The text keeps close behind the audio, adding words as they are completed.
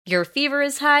Your fever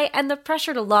is high and the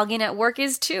pressure to log in at work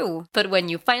is too. But when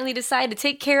you finally decide to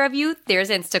take care of you, there's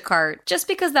Instacart. Just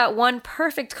because that one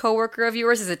perfect coworker of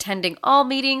yours is attending all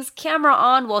meetings, camera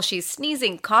on while she's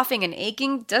sneezing, coughing, and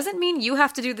aching, doesn't mean you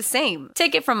have to do the same.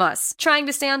 Take it from us. Trying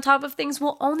to stay on top of things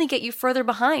will only get you further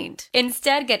behind.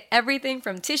 Instead, get everything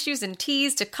from tissues and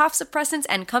teas to cough suppressants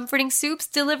and comforting soups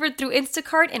delivered through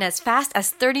Instacart in as fast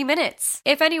as 30 minutes.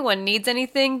 If anyone needs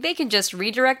anything, they can just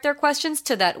redirect their questions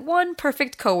to that one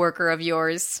perfect coworker of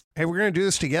yours. Hey, we're going to do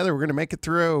this together. We're going to make it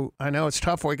through. I know it's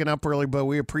tough waking up early, but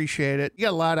we appreciate it. You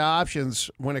got a lot of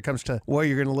options when it comes to what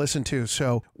you're going to listen to,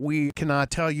 so we cannot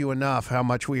tell you enough how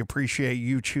much we appreciate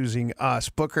you choosing us.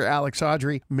 Booker, Alex,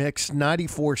 Audrey, Mix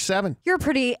 94.7. You're a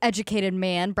pretty educated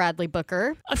man, Bradley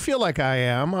Booker. I feel like I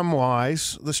am. I'm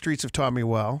wise. The streets have taught me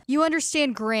well. You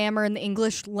understand grammar and the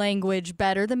English language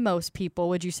better than most people,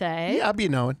 would you say? Yeah, I'll be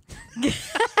knowing.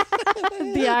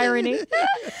 The irony.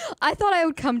 I thought I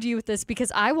would come to you with this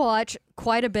because I watch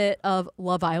quite a bit of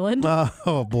Love Island.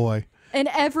 Oh, boy. And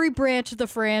every branch of the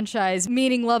franchise,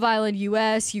 meaning Love Island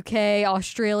US, UK,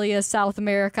 Australia, South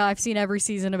America. I've seen every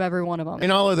season of every one of them.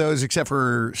 And all of those, except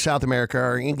for South America,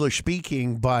 are English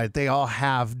speaking, but they all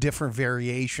have different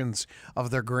variations of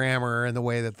their grammar and the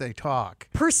way that they talk.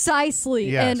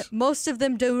 Precisely. Yes. And most of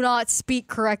them do not speak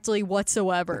correctly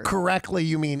whatsoever. Correctly,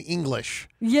 you mean English.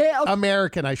 Yeah.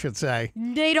 American, I should say.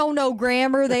 They don't know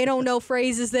grammar. They don't know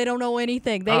phrases. They don't know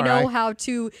anything. They All know right. how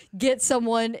to get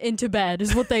someone into bed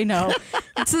is what they know.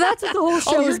 So that's what the whole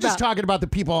show Oh, is you're about. just talking about the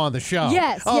people on the show.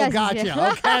 Yes, Oh, yes, gotcha. yes.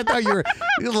 Okay, I thought you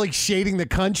were like shading the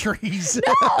countries.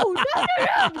 No.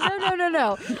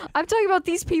 I'm talking about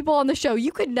these people on the show.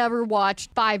 You could never watch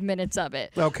 5 minutes of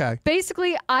it. Okay.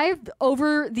 Basically,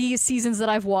 over the seasons that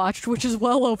I've watched, which is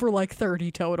well over like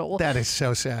 30 total, That is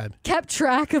so sad. kept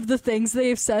track of the things they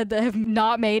have said that have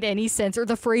not made any sense or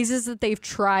the phrases that they've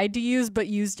tried to use but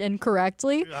used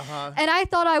incorrectly. And I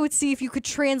thought I would see if you could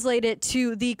translate it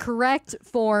to the correct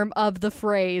form of the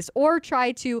phrase or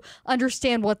try to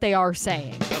understand what they are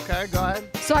saying. Okay, go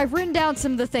ahead. So I've written down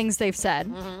some of the things they've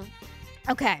said.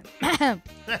 Okay.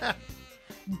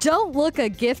 Don't look a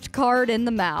gift card in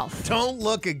the mouth. Don't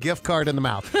look a gift card in the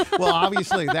mouth. Well,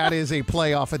 obviously, that is a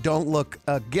play off of don't look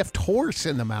a gift horse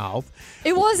in the mouth.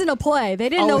 It wasn't a play. They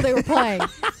didn't know they were playing.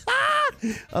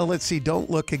 Let's see. Don't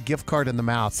look a gift card in the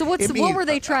mouth. So what were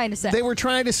they trying to say? They were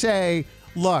trying to say,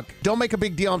 look, don't make a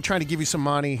big deal. I'm trying to give you some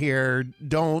money here.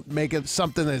 Don't make it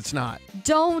something that it's not.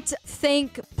 Don't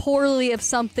think poorly of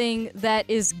something that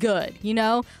is good, you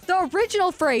know? The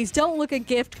original phrase, don't look a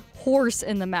gift horse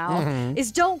in the mouth,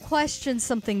 is don't question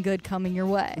something good coming your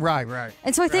way. Right.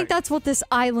 And so I think that's what this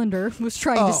islander was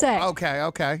trying to say.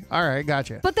 Okay. All right,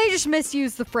 gotcha. But they just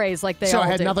misused the phrase like they So all it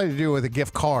had do. nothing to do with a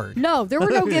gift card. No, there were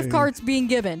no gift cards being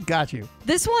given. Got you.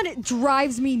 This one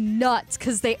drives me nuts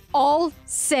because they all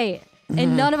say it,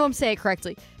 and none of them say it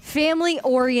correctly. Family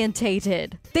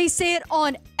orientated. They say it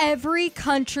on every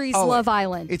country's Love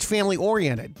Island. It's family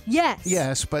oriented. Yes.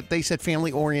 Yes, but they said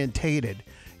family orientated.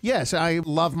 Yes, I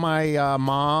love my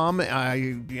mom.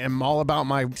 I am all about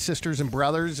my sisters and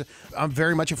brothers. I'm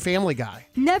very much a family guy.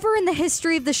 Never in the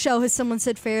history of the show has someone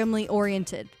said family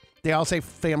oriented. They all say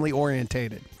family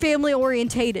orientated. Family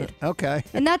orientated. Okay.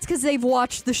 And that's because they've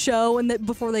watched the show and that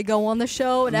before they go on the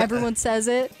show and everyone says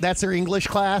it. That's their English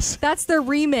class? That's their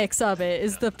remix of it,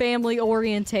 is the family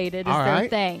orientated is All their right.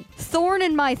 thing. Thorn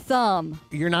in my thumb.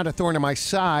 You're not a thorn in my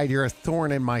side, you're a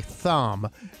thorn in my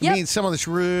thumb. Yep. It means someone that's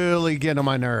really getting on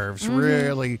my nerves,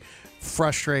 really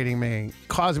frustrating me,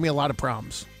 causing me a lot of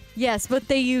problems. Yes, but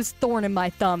they use thorn in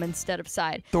my thumb instead of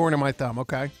side. Thorn in my thumb,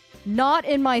 okay. Not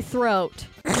in my throat.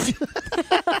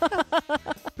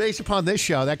 Based upon this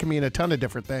show, that can mean a ton of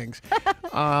different things.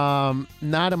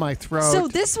 Not in my throat. So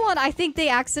this one, I think they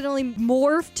accidentally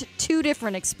morphed two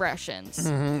different expressions.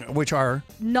 Which are?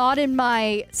 Not in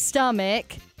my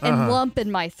stomach and lump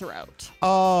in my throat.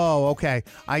 Oh, okay.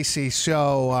 I see.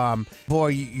 So, boy,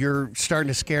 you're starting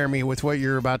to scare me with what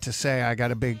you're about to say. I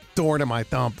got a big thorn in my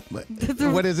thumb.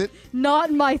 What is it? Not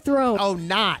in my throat. Oh,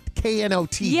 not.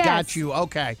 K-N-O-T. Yes. Got you.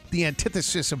 Okay. The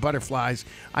antithesis of butterflies.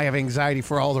 I have anxiety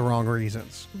for all the wrong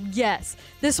reasons. Yes.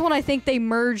 This one, I think they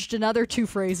merged another two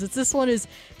phrases. This one is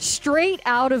straight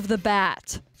out of the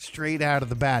bat. Straight out of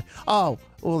the bat. Oh,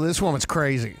 well, this woman's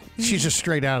crazy. She's just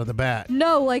straight out of the bat.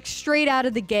 No, like straight out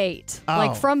of the gate.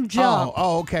 Like from jump.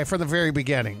 Oh, okay. From the very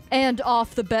beginning. And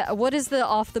off the bat. What is the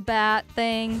off the bat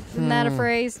thing? Isn't that a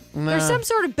phrase? There's some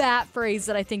sort of bat phrase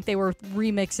that I think they were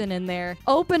remixing in there.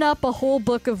 Open up a whole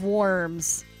book of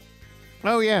worms.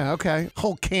 Oh, yeah, okay.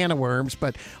 Whole can of worms,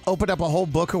 but open up a whole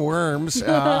book of worms.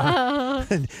 Now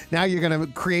you're going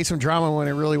to create some drama when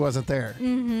it really wasn't there.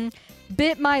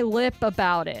 bit my lip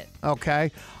about it.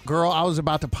 Okay. Girl, I was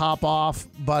about to pop off,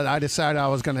 but I decided I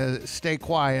was going to stay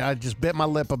quiet. I just bit my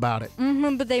lip about it.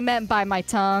 But they meant bite my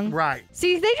tongue. Right.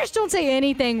 See, they just don't say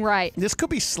anything right. This could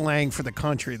be slang for the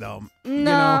country, though.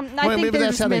 No, I think maybe they're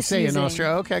that's just how they say it in misusing.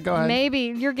 Australia. Okay, go ahead. Maybe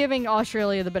you're giving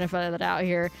Australia the benefit of the doubt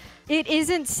here. It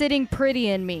isn't sitting pretty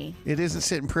in me. It isn't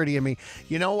sitting pretty in me.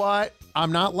 You know what?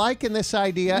 I'm not liking this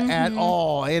idea at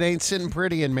all. It ain't sitting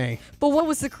pretty in me. But what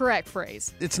was the correct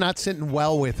phrase? It's not sitting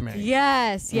well with me.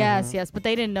 Yes. But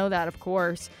they didn't know that, of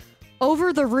course.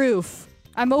 Over the roof.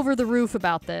 I'm over the roof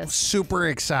about this. Super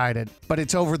excited, but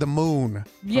it's over the moon.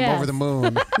 Yes. I'm over the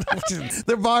moon.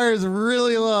 The bar is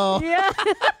really low. Yeah.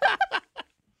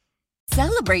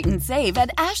 Celebrate and save at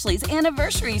Ashley's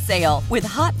Anniversary Sale. With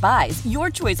Hot Buys, your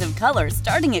choice of colors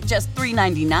starting at just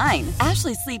 $3.99.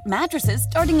 Ashley Sleep mattresses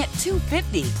starting at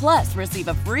 $2.50. Plus, receive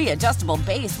a free adjustable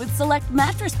base with select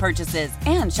mattress purchases.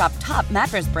 And shop top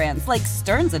mattress brands like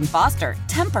Stearns & Foster,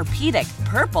 Tempur-Pedic,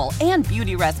 Purple, and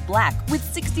Beautyrest Black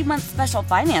with 60-month special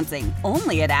financing.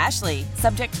 Only at Ashley.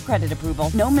 Subject to credit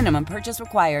approval. No minimum purchase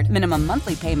required. Minimum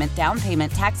monthly payment, down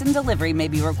payment, tax, and delivery may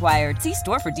be required. See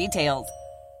store for details.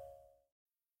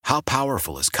 How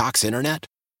powerful is Cox Internet?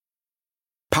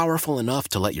 Powerful enough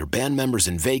to let your band members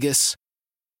in Vegas,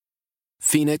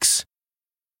 Phoenix,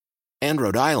 and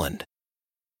Rhode Island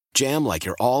jam like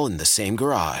you're all in the same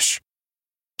garage.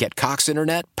 Get Cox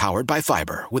Internet powered by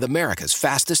fiber with America's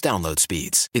fastest download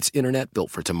speeds. It's internet built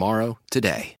for tomorrow,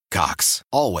 today. Cox,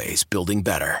 always building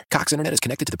better. Cox Internet is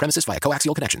connected to the premises via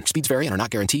coaxial connection. Speeds vary and are not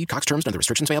guaranteed. Cox terms and other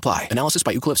restrictions may apply. Analysis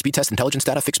by Ookla Speed Test Intelligence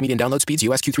Data. Fixed median download speeds.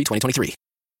 US Q3 2023.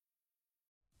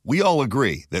 We all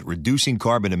agree that reducing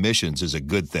carbon emissions is a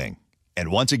good thing.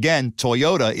 And once again,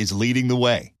 Toyota is leading the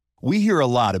way. We hear a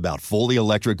lot about fully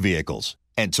electric vehicles,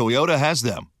 and Toyota has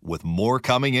them, with more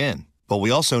coming in. But we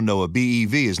also know a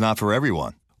BEV is not for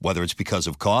everyone, whether it's because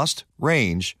of cost,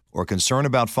 range, or concern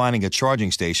about finding a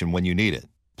charging station when you need it.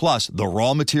 Plus, the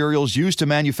raw materials used to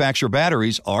manufacture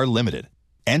batteries are limited.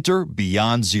 Enter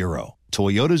Beyond Zero,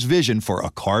 Toyota's vision for a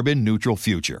carbon-neutral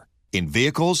future. In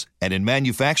vehicles and in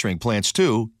manufacturing plants,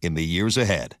 too, in the years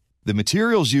ahead. The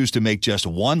materials used to make just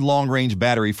one long-range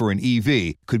battery for an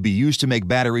EV could be used to make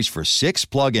batteries for 6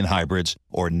 plug-in hybrids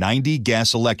or 90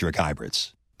 gas-electric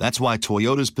hybrids. That's why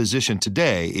Toyota's position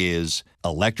today is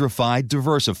electrified,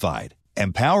 diversified,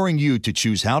 empowering you to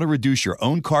choose how to reduce your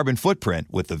own carbon footprint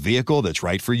with the vehicle that's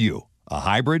right for you, a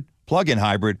hybrid, plug-in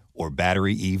hybrid, or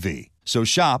battery EV. So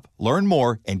shop, learn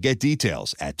more, and get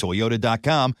details at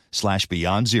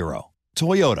toyota.com/beyond zero.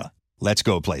 Toyota, let's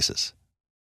go places.